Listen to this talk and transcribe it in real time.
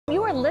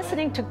are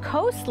listening to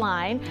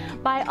Coastline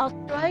by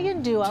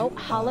Australian duo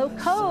Hollow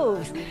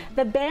Coves.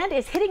 The band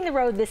is hitting the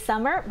road this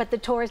summer, but the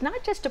tour is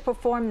not just to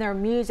perform their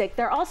music,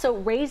 they're also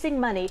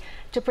raising money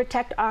to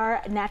protect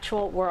our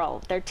natural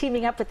world. They're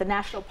teaming up with the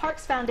National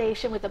Parks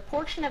Foundation with a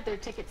portion of their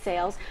ticket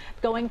sales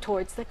going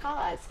towards the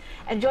cause.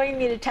 And joining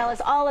me to tell us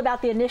all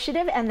about the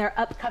initiative and their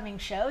upcoming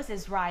shows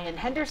is Ryan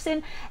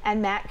Henderson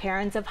and Matt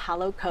Cairns of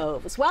Hollow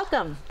Coves.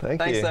 Welcome.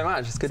 Thanks so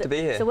much. It's good to be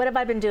here. So what have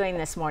I been doing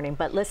this morning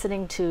but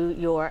listening to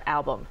your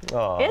album?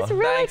 Aww. It's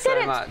really Thanks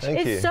good. so much.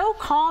 It's so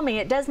calming.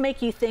 It does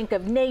make you think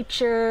of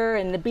nature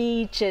and the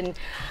beach, and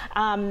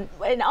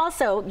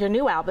also your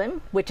new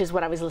album, which is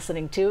what I was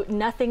listening to,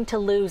 Nothing to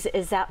Lose,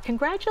 is out.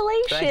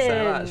 Congratulations. Thanks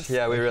so much.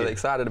 Yeah, we're really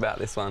excited about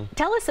this one.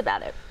 Tell us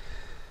about it.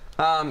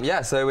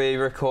 Yeah, so we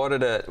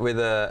recorded it with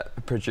a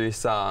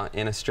producer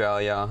in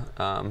Australia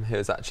who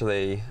was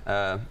actually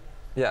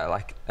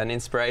like an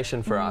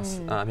inspiration for us.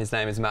 His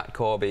name is Matt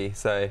Corby.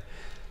 So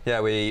yeah,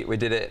 we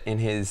did it in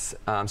his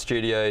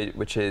studio,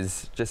 which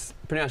is just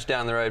pretty much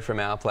down the road from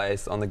our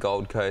place on the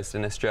Gold Coast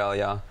in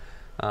Australia.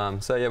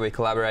 So yeah, we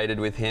collaborated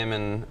with him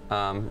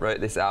and wrote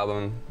this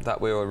album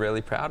that we were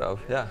really proud of.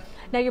 Yeah.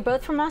 Now you're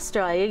both from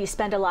Australia. You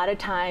spend a lot of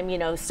time,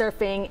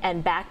 surfing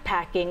and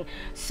backpacking.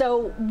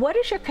 So what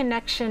is your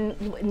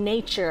connection,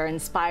 nature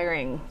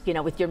inspiring,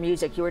 with your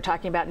music? You were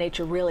talking about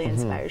nature really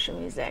inspires your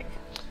music.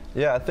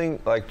 Yeah, I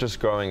think just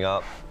growing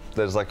up,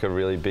 there's a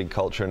really big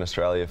culture in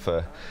Australia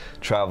for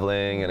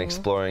traveling and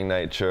exploring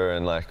nature,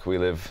 and we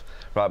live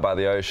right by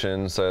the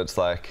ocean, so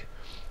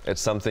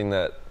it's something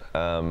that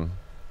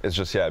is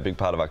just a big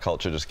part of our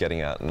culture, just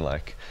getting out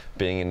and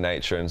being in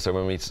nature. And so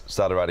when we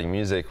started writing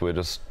music, we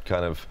just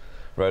kind of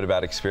wrote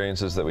about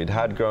experiences that we'd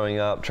had growing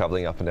up,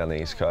 traveling up and down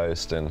the East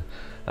Coast, and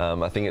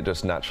I think it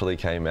just naturally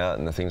came out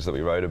in the things that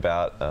we wrote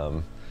about.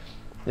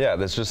 Yeah,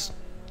 there's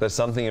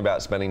something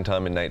about spending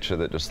time in nature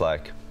that just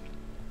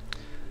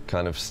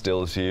kind of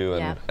stills you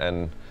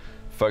and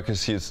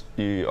focuses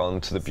you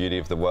onto the beauty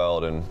of the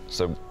world. And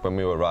so when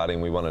we were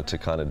writing, we wanted to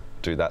kind of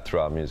do that through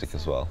our music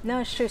as well. No,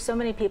 it's true. So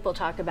many people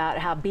talk about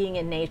how being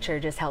in nature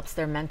just helps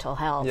their mental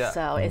health. Yeah.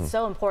 So it's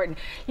so important.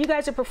 You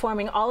guys are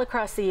performing all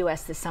across the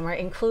U.S. this summer,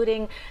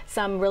 including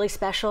some really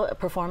special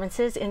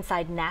performances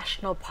inside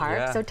national parks.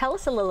 Yeah. So tell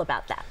us a little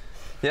about that.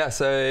 Yeah,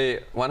 so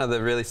one of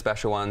the really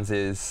special ones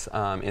is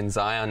in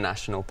Zion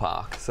National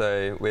Park.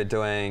 So we're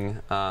doing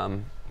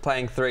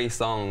playing 3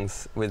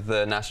 songs with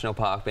the national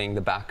park being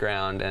the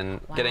background, and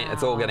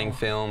it's all getting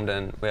filmed,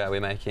 and we're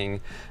making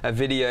a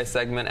video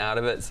segment out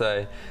of it.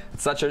 So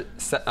it's such a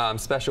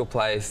special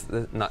place,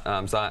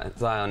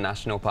 Zion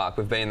National Park.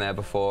 We've been there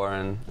before,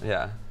 and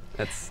yeah,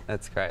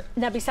 it's great.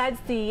 Now, besides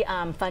the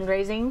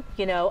fundraising,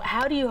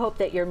 how do you hope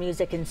that your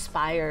music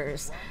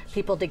inspires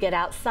people to get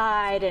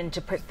outside and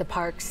to the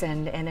parks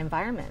and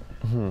environment?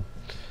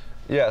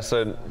 Yeah,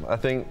 so I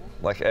think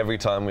every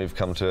time we've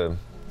come to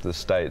the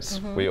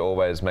States, we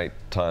always make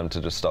time to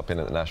just stop in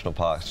at the national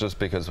parks, just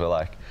because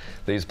we're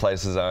these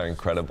places are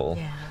incredible.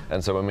 Yeah.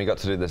 And so when we got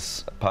to do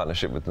this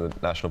partnership with the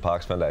National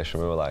Parks Foundation,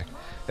 we were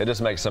it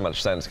just makes so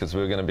much sense, because we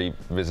were going to be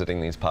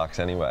visiting these parks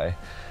anyway.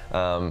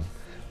 But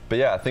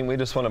yeah, I think we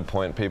just want to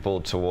point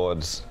people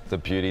towards the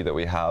beauty that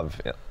we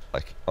have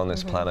on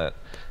this planet,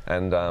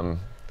 and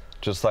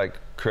just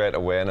create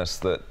awareness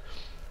that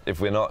if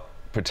we're not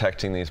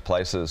protecting these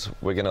places,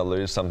 we're going to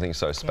lose something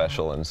so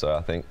special. And so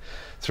I think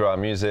through our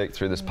music,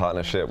 through this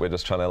partnership, we're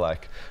just trying to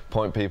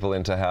point people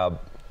into how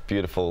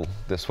beautiful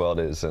this world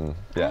is. And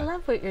yeah, I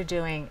love what you're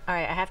doing. All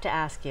right, I have to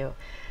ask you,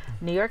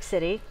 New York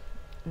City,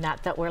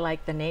 not that we're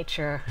the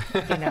nature,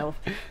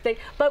 thing,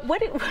 but what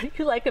do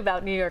you like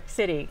about New York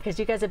City? Because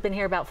you guys have been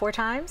here about 4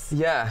 times?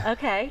 Yeah.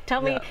 Okay,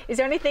 tell me, is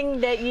there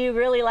anything that you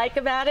really like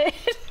about it?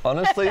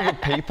 Honestly, the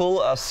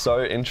people are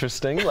so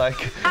interesting.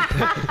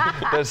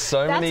 There's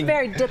so many... That's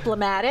very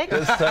diplomatic.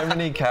 There's so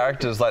many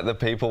characters. The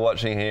people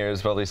watching here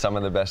is probably some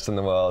of the best in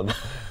the world.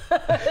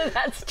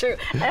 That's true.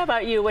 How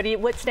about you?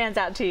 What stands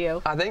out to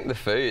you? I think the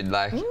food.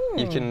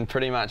 You can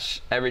pretty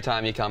much, every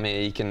time you come here,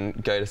 you can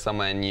go to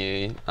somewhere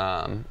new.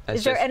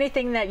 Is there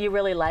anything that you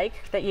really like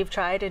that you've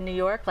tried in New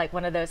York, like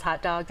one of those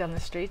hot dogs on the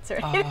streets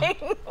or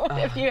anything? What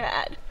have you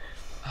had?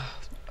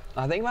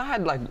 I think I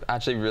had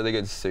actually really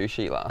good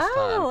sushi last time.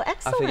 Oh,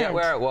 excellent. I forget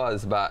where it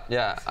was, but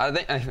yeah, I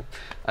think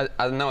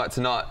I know it's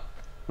not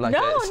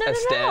a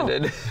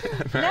standard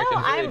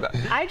American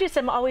food. I just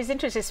am always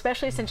interested,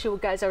 especially since you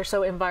guys are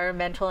so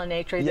environmental in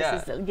nature.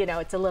 This is,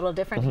 it's a little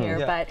different here,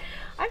 but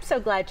I'm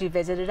so glad you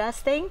visited us.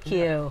 Thank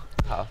you.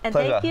 And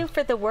Pleasure. thank you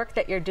for the work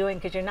that you're doing,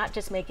 because you're not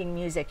just making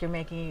music, you're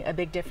making a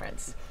big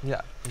difference.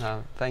 Yeah,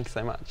 thanks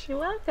so much. You're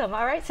welcome.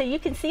 All right, so you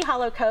can see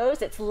Hollow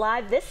Coves. It's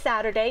live this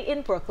Saturday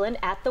in Brooklyn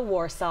at the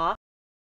Warsaw.